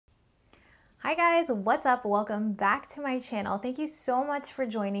Hi guys, what's up? Welcome back to my channel. Thank you so much for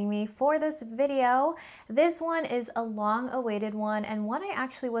joining me for this video. This one is a long-awaited one and one I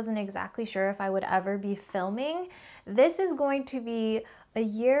actually wasn't exactly sure if I would ever be filming. This is going to be a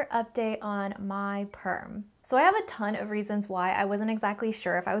year update on my perm. So I have a ton of reasons why I wasn't exactly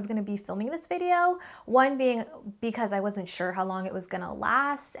sure if I was gonna be filming this video. One being because I wasn't sure how long it was gonna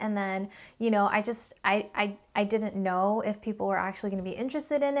last. And then, I didn't know if people were actually gonna be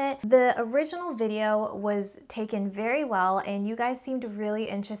interested in it. The original video was taken very well and you guys seemed really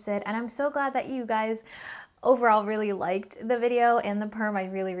interested. And I'm so glad that you guys overall really liked the video and the perm. I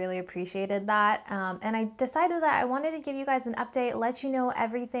really appreciated that. And I decided that I wanted to give you guys an update, let you know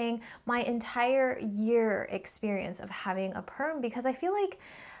everything, my entire year experience of having a perm, because I feel like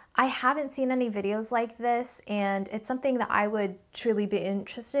I haven't seen any videos like this and it's something that I would truly be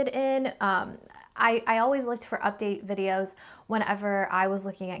interested in. I always looked for update videos whenever I was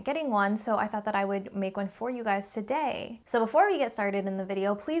looking at getting one, so I thought that I would make one for you guys today. So before we get started in the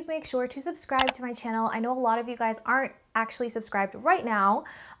video, please make sure to subscribe to my channel. I know a lot of you guys aren't actually subscribed right now,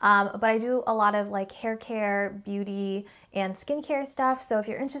 but I do a lot of like hair care, beauty, and skincare stuff. So if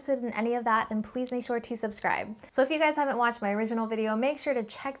you're interested in any of that, then please make sure to subscribe. So if you guys haven't watched my original video, make sure to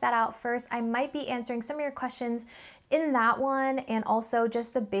check that out first. I might be answering some of your questions in that one, and also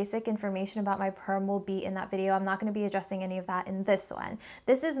just the basic information about my perm will be in that video. I'm not going to be addressing any of that in this one.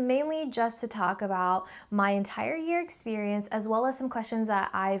 This is mainly just to talk about my entire year experience, as well as some questions that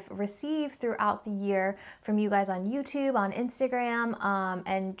I've received throughout the year from you guys on YouTube, on Instagram,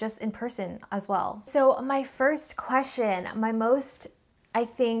 and just in person as well. So my first question, my most, I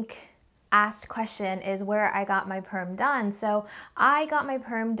think, asked question is where I got my perm done. So I got my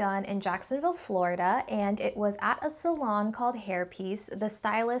perm done in Jacksonville, Florida, and it was at a salon called Hairpiece. The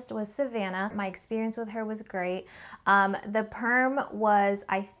stylist was Savannah. My experience with her was great. The perm was,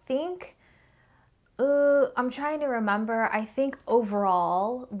 I think, I'm trying to remember. I think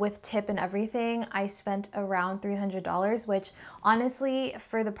overall, with tip and everything, I spent around $300, which honestly,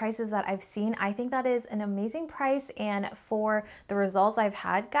 for the prices that I've seen, I think that is an amazing price. And for the results I've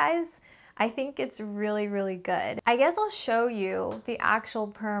had, guys, I think it's really good. I guess I'll show you the actual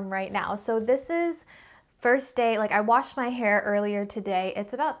perm right now. So this is first day, like I washed my hair earlier today.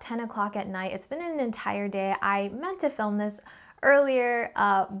 It's about 10 o'clock at night. It's been an entire day. I meant to film this earlier,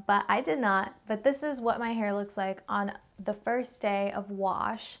 but I did not. But this is what my hair looks like on the first day of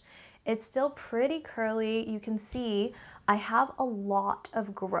wash. It's still pretty curly. You can see I have a lot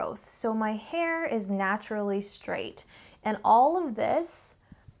of growth. So my hair is naturally straight. And all of this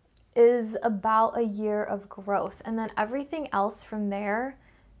is about a year of growth. And then everything else from there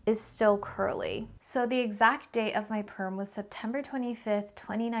is still curly. So the exact date of my perm was September 25th,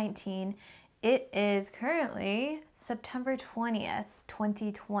 2019. It is currently September 20th,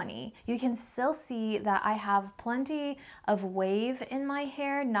 2020. You can still see that I have plenty of wave in my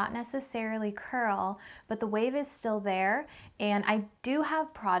hair, not necessarily curl, but the wave is still there. And I do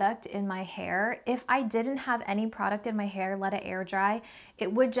have product in my hair. If I didn't have any product in my hair, let it air dry,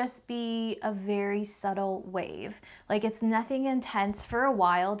 it would just be a very subtle wave. Like it's nothing intense. For a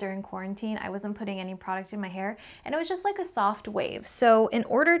while during quarantine, I wasn't putting any product in my hair and it was just like a soft wave. So in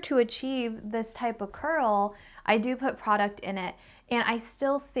order to achieve this type of curl, I do put product in it, and I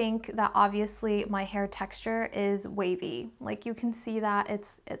still think that obviously my hair texture is wavy. Like you can see that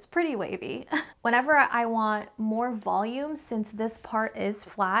it's pretty wavy. Whenever I want more volume, since this part is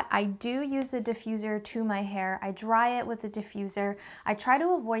flat, I do use a diffuser to my hair. I dry it with a diffuser. I try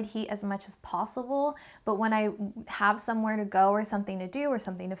to avoid heat as much as possible, but when I have somewhere to go or something to do or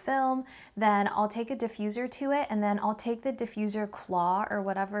something to film, then I'll take a diffuser to it, and then I'll take the diffuser claw or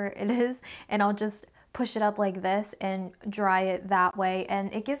whatever it is, and I'll just push it up like this and dry it that way,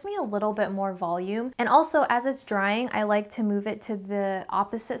 and it gives me a little bit more volume. And also as it's drying, I like to move it to the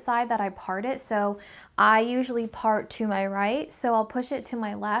opposite side that I part it. So I usually part to my right, so I'll push it to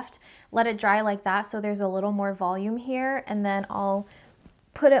my left, let it dry like that so there's a little more volume here, and then I'll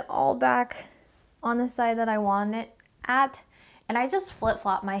put it all back on the side that I want it at. And I just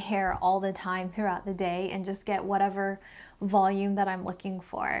flip-flop my hair all the time throughout the day and just get whatever volume that I'm looking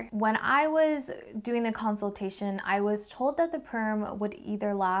for. When I was doing the consultation, I was told that the perm would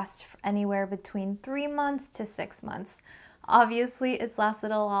either last anywhere between 3 months to 6 months. Obviously, it's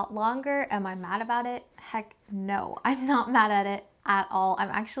lasted a lot longer. Am I mad about it? Heck no, I'm not mad at it at all.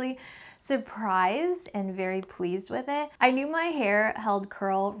 I'm actually surprised and very pleased with it. I knew my hair held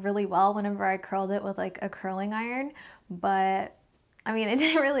curl really well whenever I curled it with like a curling iron, but I mean, I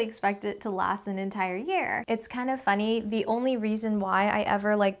didn't really expect it to last an entire year. It's kind of funny. The only reason why I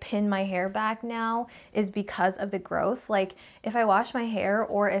ever like pin my hair back now is because of the growth. Like if I wash my hair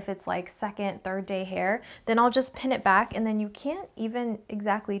or if it's like second, third day hair, then I'll just pin it back and then you can't even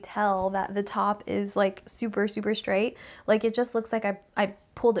exactly tell that the top is like super, super straight. Like it just looks like I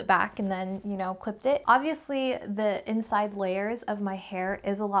pulled it back and then, you know, clipped it. Obviously the inside layers of my hair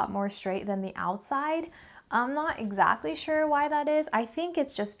is a lot more straight than the outside. I'm not exactly sure why that is. I think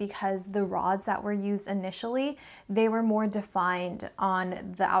it's just because the rods that were used initially, they were more defined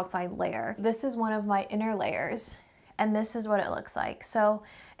on the outside layer. This is one of my inner layers and this is what it looks like. So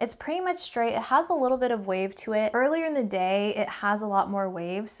it's pretty much straight. It has a little bit of wave to it. Earlier in the day, it has a lot more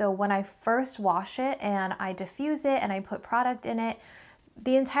wave. So when I first wash it and I diffuse it and I put product in it,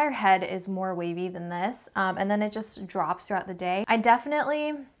 the entire head is more wavy than this. And then it just drops throughout the day. I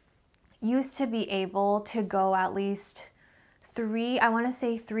definitely used to be able to go at least I want to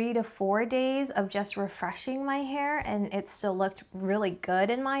say 3 to 4 days of just refreshing my hair and it still looked really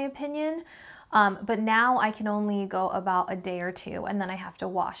good in my opinion. But now I can only go about a day or two and then I have to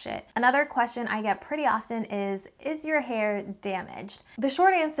wash it. Another question I get pretty often is your hair damaged? The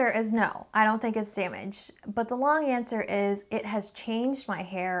short answer is no, I don't think it's damaged. But the long answer is it has changed my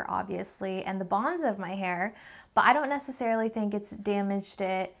hair, obviously, and the bonds of my hair, but I don't necessarily think it's damaged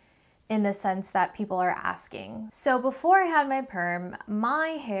it in the sense that people are asking. So before I had my perm,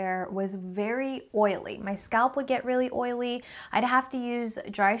 my hair was very oily. My scalp would get really oily. I'd have to use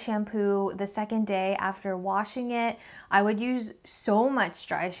dry shampoo the second day after washing it. I would use so much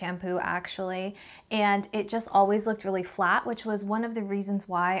dry shampoo actually, and it just always looked really flat, which was one of the reasons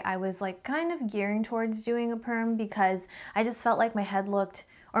why I was like kind of gearing towards doing a perm, because I just felt like my head looked,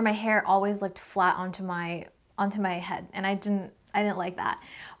 or my hair always looked flat onto my head, and I didn't like that.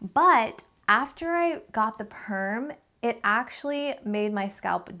 But after I got the perm, it actually made my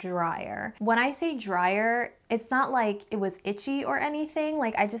scalp drier. When I say drier, it's not like it was itchy or anything.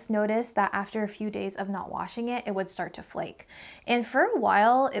 Like I just noticed that after a few days of not washing it, it would start to flake. And for a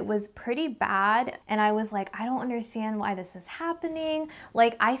while it was pretty bad. And I was like, I don't understand why this is happening.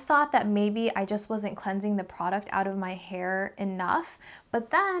 Like I thought that maybe I just wasn't cleansing the product out of my hair enough. But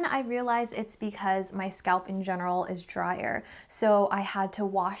then I realized it's because my scalp in general is drier. So I had to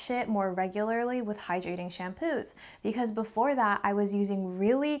wash it more regularly with hydrating shampoos, because before that I was using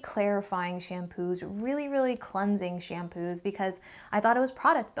really clarifying shampoos, really cleansing shampoos, because I thought it was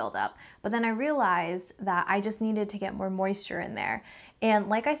product buildup. But then I realized that I just needed to get more moisture in there. And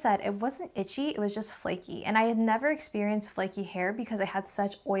like I said, it wasn't itchy, it was just flaky. And I had never experienced flaky hair because I had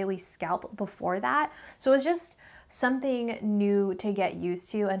such oily scalp before that. So it was just something new to get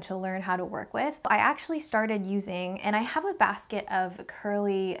used to and to learn how to work with. I actually started using, and I have a basket of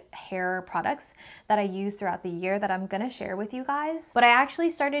curly hair products that I use throughout the year that I'm gonna share with you guys. But I actually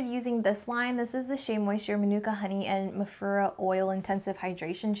started using this line. This is the Shea Moisture Manuka Honey and Mafura Oil Intensive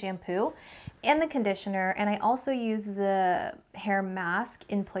Hydration Shampoo and the conditioner. And I also use the hair mask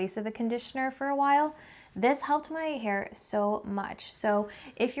in place of a conditioner for a while. This helped my hair so much. So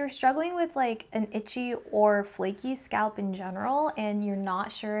if you're struggling with like an itchy or flaky scalp in general and you're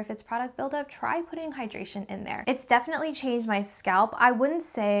not sure if it's product buildup, try putting hydration in there. It's definitely changed my scalp. I wouldn't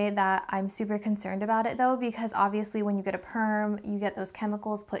say that I'm super concerned about it though, because obviously when you get a perm, you get those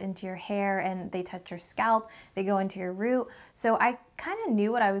chemicals put into your hair and they touch your scalp, they go into your root. So I kind of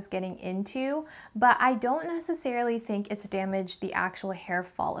knew what I was getting into, but I don't necessarily think it's damaged the actual hair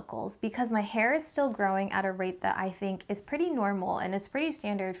follicles, because my hair is still growing at a rate that I think is pretty normal, and it's pretty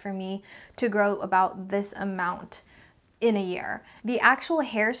standard for me to grow about this amount in a year. The actual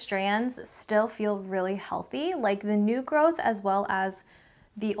hair strands still feel really healthy, like the new growth as well as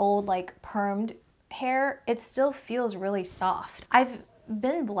the old like permed hair, it still feels really soft. I've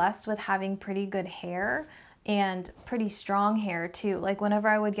been blessed with having pretty good hair and pretty strong hair too. Like whenever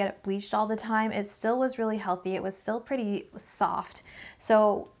I would get it bleached all the time, it still was really healthy. It was still pretty soft.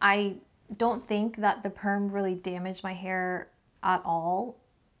 So I don't think that the perm really damaged my hair at all,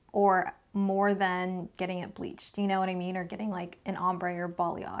 or more than getting it bleached, you know what I mean? Or getting like an ombre or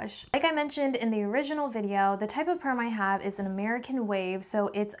balayage. Like I mentioned in the original video, the type of perm I have is an American wave, so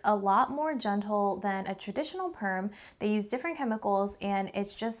it's a lot more gentle than a traditional perm. They use different chemicals and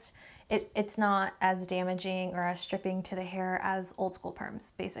it's just, it's not as damaging or as stripping to the hair as old school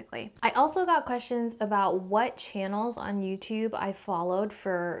perms, basically. I also got questions about what channels on YouTube I followed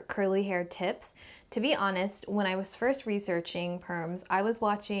for curly hair tips. To be honest, when I was first researching perms, I was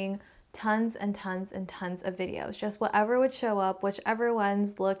watching tons and tons and tons of videos. Just whatever would show up, whichever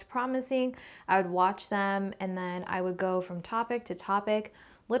ones looked promising, I would watch them, and then I would go from topic to topic,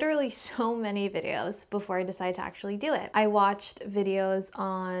 literally so many videos before I decided to actually do it. I watched videos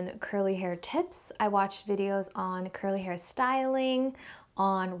on curly hair tips. I watched videos on curly hair styling,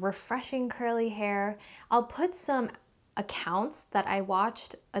 on refreshing curly hair. I'll put some accounts that I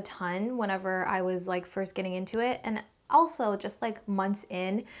watched a ton whenever I was like first getting into it, and also just like months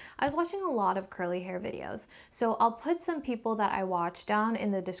in, I was watching a lot of curly hair videos. So I'll put some people that I watched down in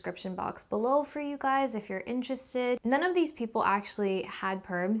the description box below for you guys if you're interested. None of these people actually had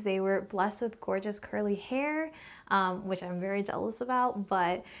perms. They were blessed with gorgeous curly hair, which I'm very jealous about.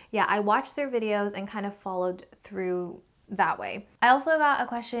 But yeah, I watched their videos and kind of followed through that way. I also got a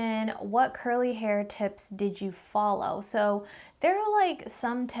question, what curly hair tips did you follow? So there are like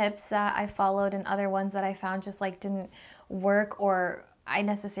some tips that I followed and other ones that I found just like didn't work or I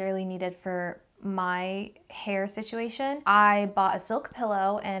necessarily needed for my hair situation. I bought a silk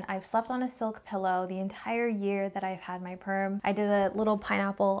pillow and I've slept on a silk pillow the entire year that I've had my perm. I did a little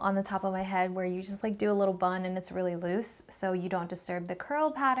pineapple on the top of my head where you just like do a little bun and it's really loose so you don't disturb the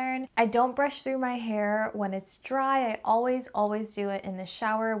curl pattern. I don't brush through my hair when it's dry. I always do it in the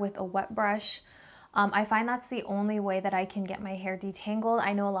shower with a wet brush. I find that's the only way that I can get my hair detangled.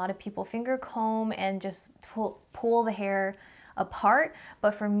 I know a lot of people finger comb and just pull the hair apart,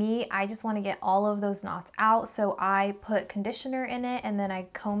 but for me, I just want to get all of those knots out, so I put conditioner in it and then I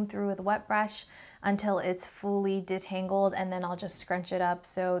comb through with a wet brush until it's fully detangled, and then I'll just scrunch it up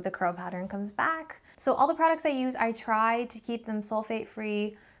so the curl pattern comes back. So all the products I use, I try to keep them sulfate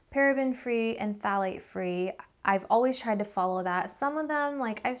free, paraben free, and phthalate free. I've always tried to follow that. Some of them,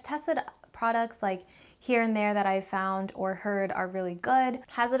 like I've tested products like here and there that I've found or heard are really good.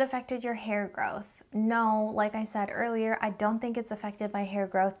 Has it affected your hair growth? No, like I said earlier, I don't think it's affected my hair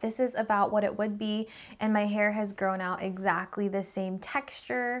growth. This is about what it would be, and my hair has grown out exactly the same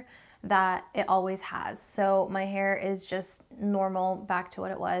texture that it always has. So my hair is just normal, back to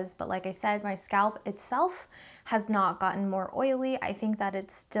what it was. But like I said, my scalp itself has not gotten more oily. I think that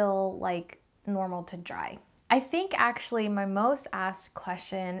it's still like normal to dry. I think actually my most asked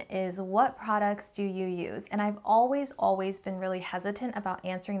question is, what products do you use? And I've always been really hesitant about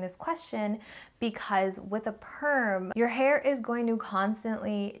answering this question because with a perm, your hair is going to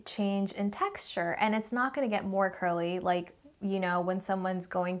constantly change in texture and it's not going to get more curly. Like, you know, when someone's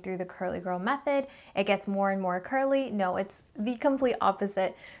going through the curly girl method, it gets more and more curly. No, it's the complete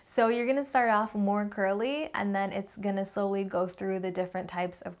opposite. So you're gonna start off more curly and then it's gonna slowly go through the different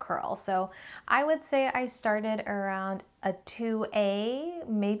types of curl. So I would say I started around a 2A,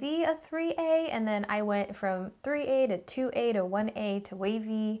 maybe a 3A, and then I went from 3A to 2A to 1A to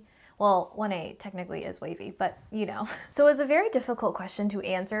wavy. Well, 1A technically is wavy, but you know. So it was a very difficult question to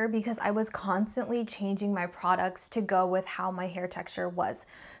answer because I was constantly changing my products to go with how my hair texture was.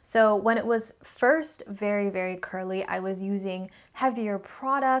 So when it was first very curly, I was using heavier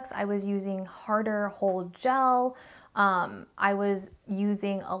products. I was using harder hold gel. I was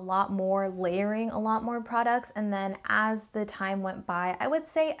using a lot more, layering a lot more products. And then as the time went by, I would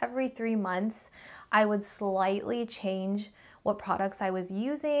say every 3 months, I would slightly change what products I was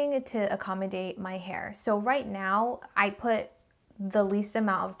using to accommodate my hair. So right now I put the least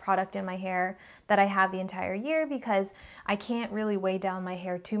amount of product in my hair that I have the entire year because I can't really weigh down my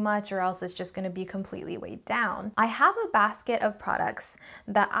hair too much or else it's just gonna be completely weighed down. I have a basket of products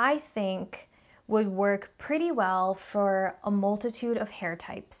that I think would work pretty well for a multitude of hair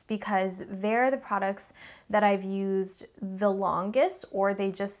types because they're the products that I've used the longest, or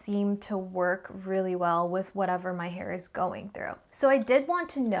they just seem to work really well with whatever my hair is going through. So I did want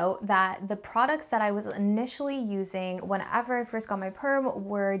to note that the products that I was initially using whenever I first got my perm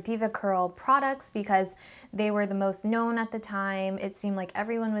were Diva Curl products because they were the most known at the time. It seemed like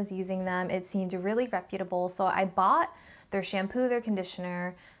everyone was using them. It seemed really reputable. So I bought their shampoo, their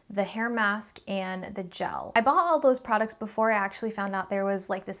conditioner, the hair mask, and the gel. I bought all those products before I actually found out there was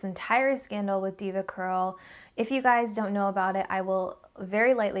like this entire scandal with Diva Curl. If you guys don't know about it, I will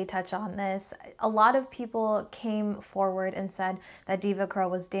very lightly touch on this. A lot of people came forward and said that Diva Curl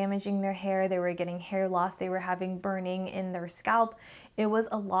was damaging their hair, they were getting hair loss, they were having burning in their scalp. It was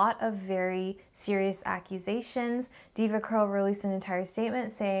a lot of very serious accusations. Diva Curl released an entire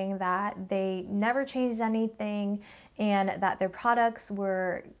statement saying that they never changed anything and that their products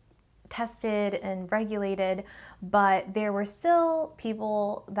were tested and regulated, but there were still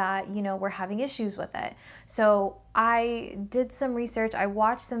people that, you know, were having issues with it. So I did some research, I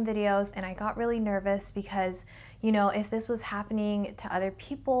watched some videos, and I got really nervous because, you know, if this was happening to other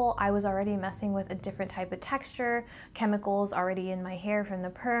people, I was already messing with a different type of texture, chemicals already in my hair from the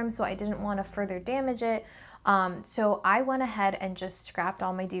perm, so I didn't want to further damage it. So I went ahead and just scrapped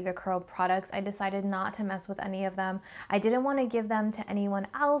all my Diva Curl products. I decided not to mess with any of them. I didn't want to give them to anyone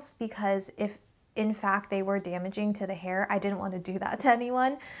else because if in fact they were damaging to the hair, I didn't want to do that to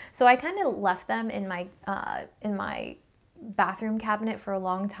anyone. So I kind of left them in my bathroom cabinet for a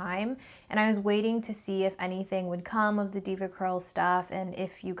long time, and I was waiting to see if anything would come of the Diva Curl stuff and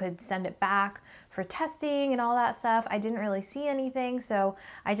if you could send it back for testing and all that stuff. I didn't really see anything, so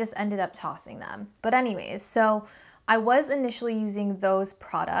I just ended up tossing them. But anyways, so I was initially using those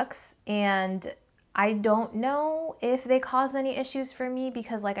products, and I don't know if they caused any issues for me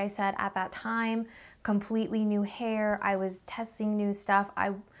because, like I said, at that time, completely new hair, I was testing new stuff.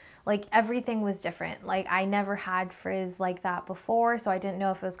 Like everything was different. Like I never had frizz like that before, so I didn't know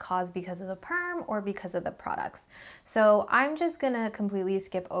if it was caused because of the perm or because of the products. So I'm just gonna completely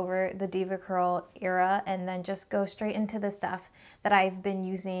skip over the Diva Curl era and then just go straight into the stuff that I've been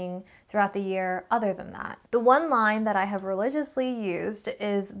using throughout the year other than that. The one line that I have religiously used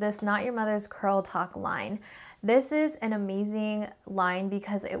is this Not Your Mother's Curl Talk line. This is an amazing line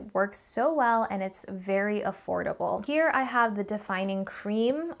because it works so well and it's very affordable. Here I have the defining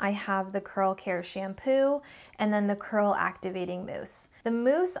cream, I have the curl care shampoo, and then the curl activating mousse. The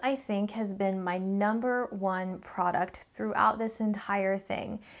mousse, I think, has been my #1 product throughout this entire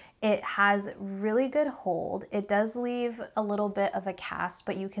thing. It has really good hold. It does leave a little bit of a cast,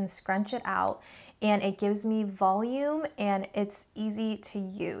 but you can scrunch it out, and it gives me volume and it's easy to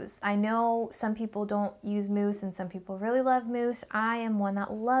use. I know some people don't use mousse and some people really love mousse. I am one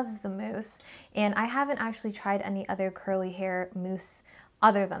that loves the mousse, and I haven't actually tried any other curly hair mousse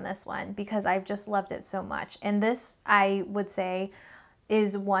other than this one because I've just loved it so much. And this, I would say,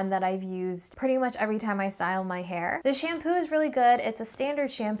 is one that I've used pretty much every time I style my hair. The shampoo is really good. It's a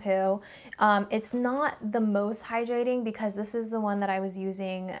standard shampoo. It's not the most hydrating because this is the one that I was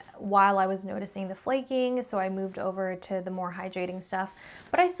using while I was noticing the flaking, so I moved over to the more hydrating stuff.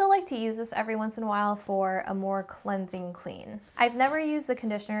 But I still like to use this every once in a while for a more cleansing clean. I've never used the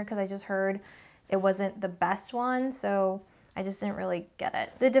conditioner because I just heard it wasn't the best one, so I just didn't really get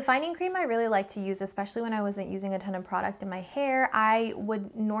it. The defining cream I really like to use, especially when I wasn't using a ton of product in my hair. I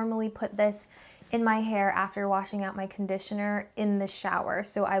would normally put this in my hair after washing out my conditioner in the shower.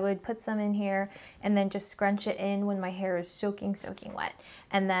 So I would put some in here and then just scrunch it in when my hair is soaking wet.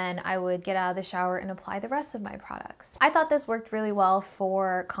 And then I would get out of the shower and apply the rest of my products. I thought this worked really well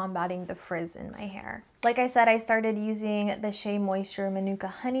for combating the frizz in my hair. Like I said, I started using the Shea Moisture Manuka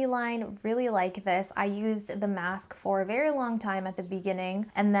Honey line. Really like this. I used the mask for a very long time at the beginning,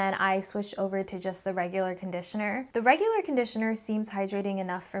 and then I switched over to just the regular conditioner. The regular conditioner seems hydrating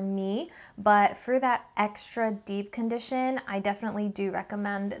enough for me, but for that extra deep condition, I definitely do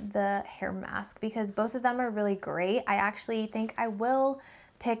recommend the hair mask because both of them are really great. I actually think I will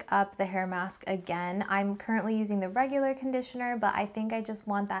pick up the hair mask again. I'm currently using the regular conditioner, but I think I just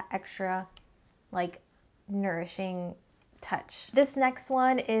want that extra, like, nourishing touch. This next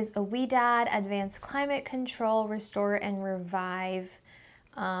one is a Ouidad Advanced Climate Control Restore and Revive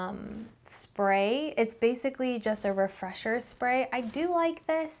spray. It's basically just a refresher spray. I do like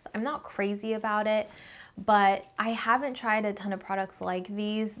this. I'm not crazy about it, but I haven't tried a ton of products like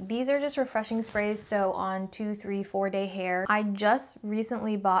these. These are just refreshing sprays, so on 2, 3, 4 day hair. I just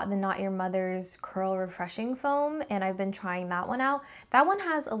recently bought the Not Your Mother's Curl Refreshing Foam, and I've been trying that one out. That one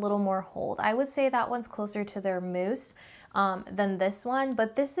has a little more hold. I would say that one's closer to their mousse than this one,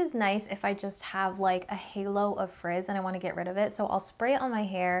 but this is nice if I just have like a halo of frizz and I want to get rid of it. So I'll spray it on my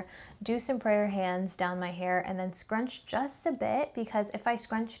hair, do some prayer hands down my hair, and then scrunch just a bit, because if I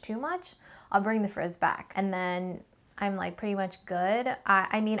scrunch too much, I'll bring the frizz back, and then I'm like pretty much good.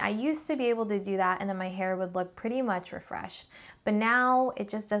 I mean, I used to be able to do that and then my hair would look pretty much refreshed, but now it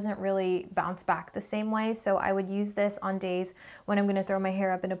just doesn't really bounce back the same way. So I would use this on days when I'm gonna throw my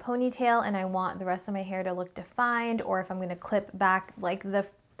hair up in a ponytail and I want the rest of my hair to look defined, or if I'm gonna clip back like the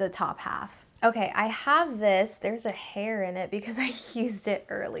top half. Okay, I have this, there's a hair in it because I used it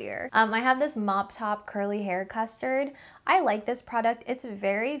earlier. I have this Mop Top Curly Hair Custard. I like this product. It's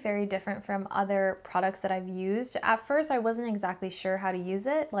very, very different from other products that I've used. At first, I wasn't exactly sure how to use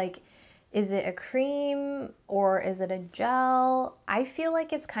it. Like, is it a cream or is it a gel? I feel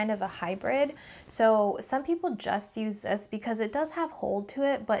like it's kind of a hybrid. So some people just use this because it does have hold to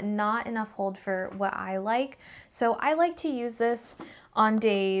it, but not enough hold for what I like. So I like to use this on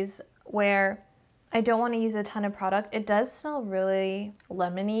days where I don't want to use a ton of product. It does smell really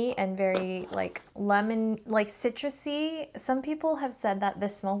lemony and very like citrusy. Some people have said that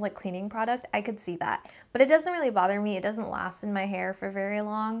this smells like cleaning product. I could see that, but it doesn't really bother me. It doesn't last in my hair for very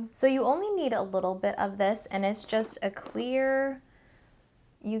long. So you only need a little bit of this, and it's just a clear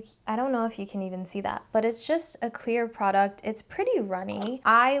I don't know if you can even see that, but it's just a clear product. It's pretty runny.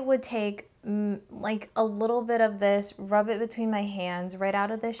 I would take like a little bit of this, rub it between my hands right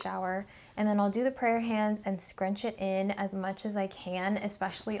out of the shower, and then I'll do the prayer hands and scrunch it in as much as I can,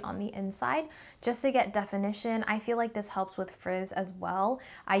 especially on the inside, just to get definition. I feel like this helps with frizz as well.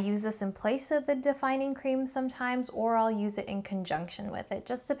 I use this in place of the defining cream sometimes, or I'll use it in conjunction with it,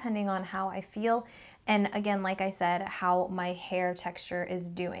 just depending on how I feel. And again, like I said, how my hair texture is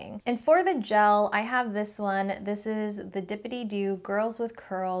doing. And for the gel, I have this one. This is the Dippity Doo Girls with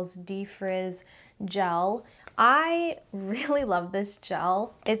Curls Defrizz Gel. I really love this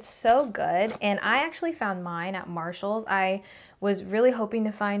gel. It's so good. And I actually found mine at Marshall's. I was really hoping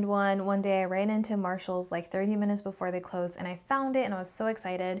to find one day. I ran into Marshall's like 30 minutes before they closed and I found it and I was so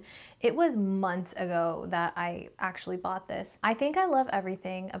excited. It was months ago that I actually bought this. I think I love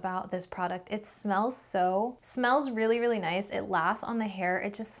everything about this product. It smells really, really nice. It lasts on the hair.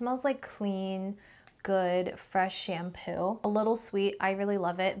 It just smells like clean, good, fresh shampoo. A little sweet. I really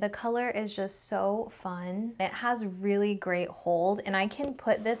love it. The color is just so fun. It has really great hold, and I can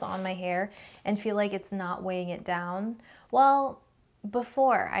put this on my hair and feel like it's not weighing it down. Well,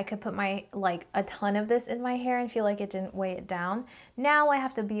 before I could put a ton of this in my hair and feel like it didn't weigh it down. Now I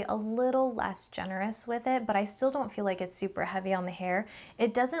have to be a little less generous with it, but I still don't feel like it's super heavy on the hair.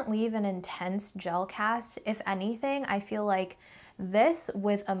 It doesn't leave an intense gel cast. If anything, I feel like this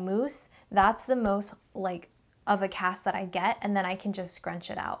with a mousse, that's the most of a cast that I get, and then I can just scrunch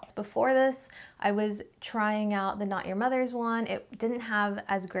it out. Before this, I was trying out the Not Your Mother's one. It didn't have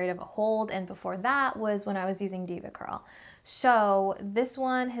as great of a hold, and before that was when I was using Diva Curl. So this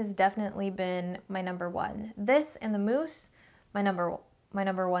one has definitely been my number one. This and the mousse, my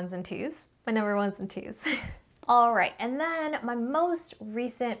number ones and twos. My number ones and twos. All right, and then my most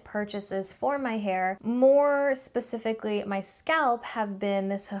recent purchases for my hair, more specifically my scalp, have been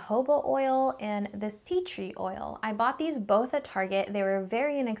this jojoba oil and this tea tree oil. I bought these both at Target. They were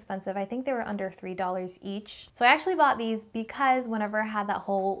very inexpensive. I think they were under $3 each. So I actually bought these because whenever I had that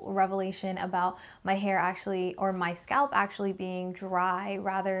whole revelation about my hair actually, or my scalp actually being dry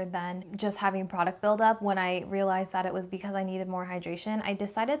rather than just having product buildup, when I realized that it was because I needed more hydration, I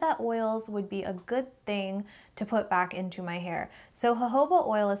decided that oils would be a good thing to put back into my hair. So jojoba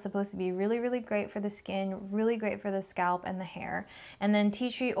oil is supposed to be really, really great for the skin, really great for the scalp and the hair. And then tea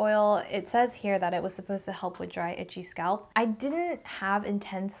tree oil, it says here that it was supposed to help with dry, itchy scalp. I didn't have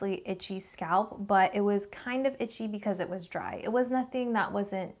intensely itchy scalp, but it was kind of itchy because it was dry. It was nothing that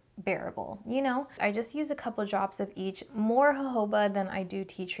wasn't bearable, you know? I just use a couple drops of each, more jojoba than I do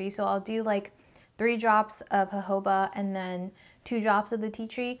tea tree. So I'll do like 3 drops of jojoba and then 2 drops of the tea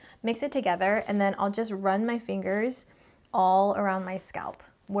tree, mix it together, and then I'll just run my fingers all around my scalp.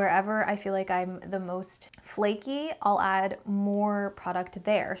 Wherever I feel like I'm the most flaky, I'll add more product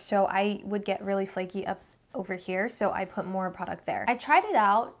there. So I would get really flaky up over here, so I put more product there. I tried it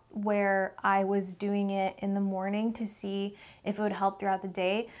out where I was doing it in the morning to see if it would help throughout the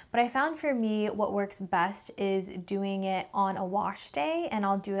day, but I found for me what works best is doing it on a wash day, and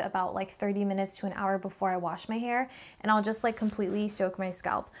I'll do it about like 30 minutes to an hour before I wash my hair, and I'll just like completely soak my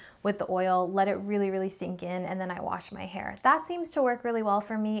scalp with the oil, let it really, really sink in, and then I wash my hair. That seems to work really well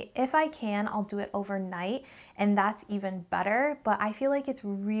for me. If I can, I'll do it overnight, and that's even better, but I feel like it's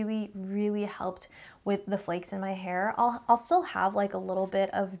really, really helped with the flakes in my hair. I'll still have like a little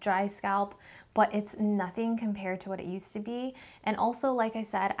bit of dry scalp, but it's nothing compared to what it used to be. And also, like I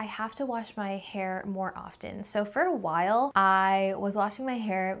said, I have to wash my hair more often. So for a while, I was washing my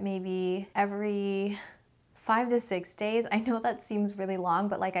hair maybe every 5 to 6 days. I know that seems really long,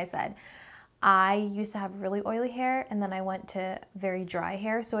 but like I said, I used to have really oily hair and then I went to very dry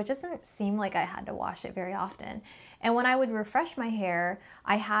hair, so it doesn't seem like I had to wash it very often. And when I would refresh my hair,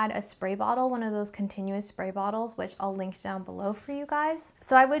 I had a spray bottle, one of those continuous spray bottles, which I'll link down below for you guys.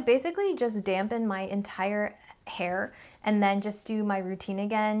 So I would basically just dampen my entire hair and then just do my routine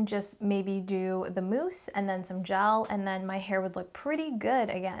again, just maybe do the mousse and then some gel, and then my hair would look pretty good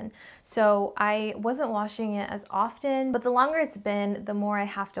again. So I wasn't washing it as often, but the longer it's been, the more I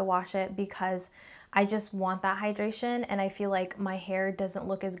have to wash it because I just want that hydration, and I feel like my hair doesn't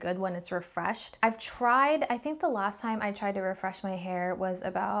look as good when it's refreshed. I've tried, I think the last time I tried to refresh my hair was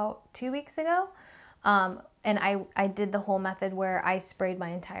about 2 weeks ago. and I did the whole method where I sprayed my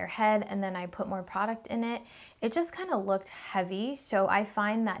entire head and then I put more product in it, it just kind of looked heavy. So I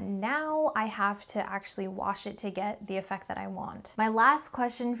find that now I have to actually wash it to get the effect that I want. My last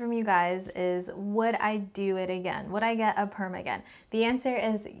question from you guys is, would I do it again? Would I get a perm again? The answer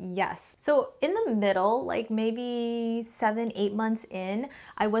is yes. So in the middle, like maybe 7-8 months in,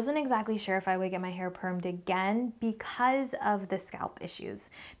 I wasn't exactly sure if I would get my hair permed again because of the scalp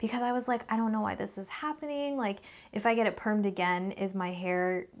issues. Because I was like, I don't know why this is happening. Like, if I get it permed again, is my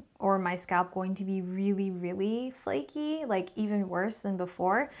hair or my scalp going to be really flaky, like even worse than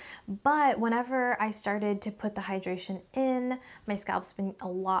before? But whenever I started to put the hydration in, my scalp's been a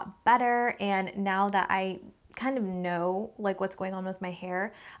lot better, and now that I kind of know like what's going on with my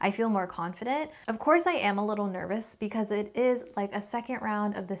hair, I feel more confident. Of course, I am a little nervous because it is like a second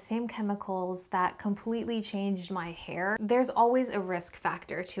round of the same chemicals that completely changed my hair. There's always a risk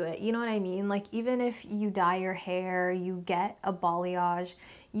factor to it, you know what I mean? Like, even if you dye your hair, you get a balayage,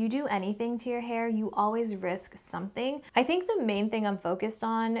 you do anything to your hair, you always risk something. I think the main thing I'm focused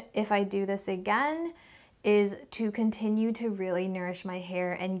on if I do this again is to continue to really nourish my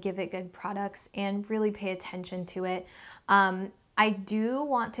hair and give it good products and really pay attention to it. I do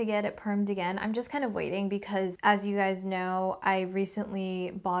want to get it permed again. I'm just kind of waiting because, as you guys know, I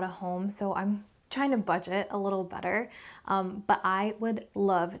recently bought a home, so I'm trying to budget a little better. But I would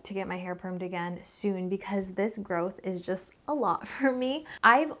love to get my hair permed again soon because this growth is just a lot for me.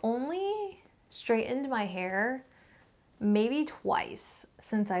 I've only straightened my hair maybe twice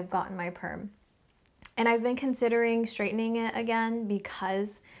since I've gotten my perm. And I've been considering straightening it again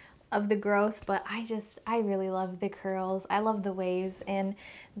because of the growth, but I really love the curls. I love the waves and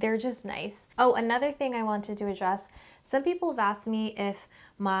they're just nice. Oh, another thing I wanted to address, some people have asked me if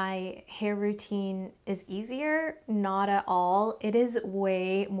my hair routine is easier. Not at all. It is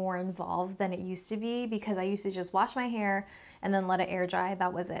way more involved than it used to be because I used to just wash my hair and then let it air dry.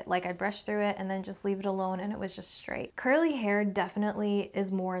 That was it. Like, I'd brush through it and then just leave it alone and it was just straight. Curly hair definitely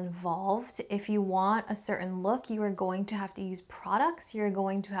is more involved. If you want a certain look, you are going to have to use products. You're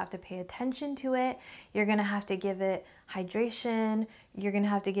going to have to pay attention to it. You're gonna have to give it hydration. You're gonna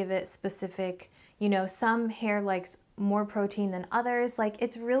have to give it specific, you know, some hair likes more protein than others. Like,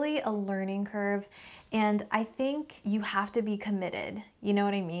 it's really a learning curve. And I think you have to be committed. You know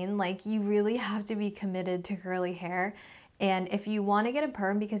what I mean? Like, you really have to be committed to curly hair. And if you want to get a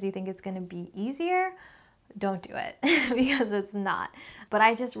perm because you think it's going to be easier, don't do it because it's not. But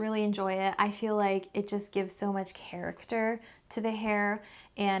I just really enjoy it. I feel like it just gives so much character to the hair,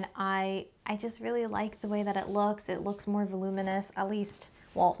 and I just really like the way that it looks. It looks more voluminous, at least,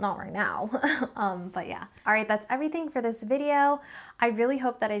 well, not right now, but yeah. All right, that's everything for this video. I really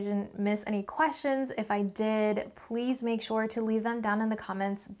hope that I didn't miss any questions. If I did, please make sure to leave them down in the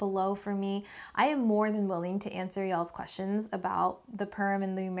comments below for me. I am more than willing to answer y'all's questions about the perm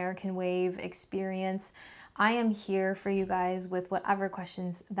and the American Wave experience. I am here for you guys with whatever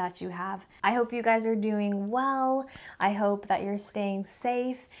questions that you have. I hope you guys are doing well. I hope that you're staying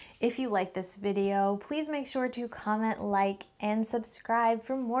safe. If you like this video, please make sure to comment, like, and subscribe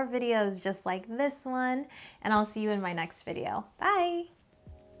for more videos just like this one. And I'll see you in my next video. Bye!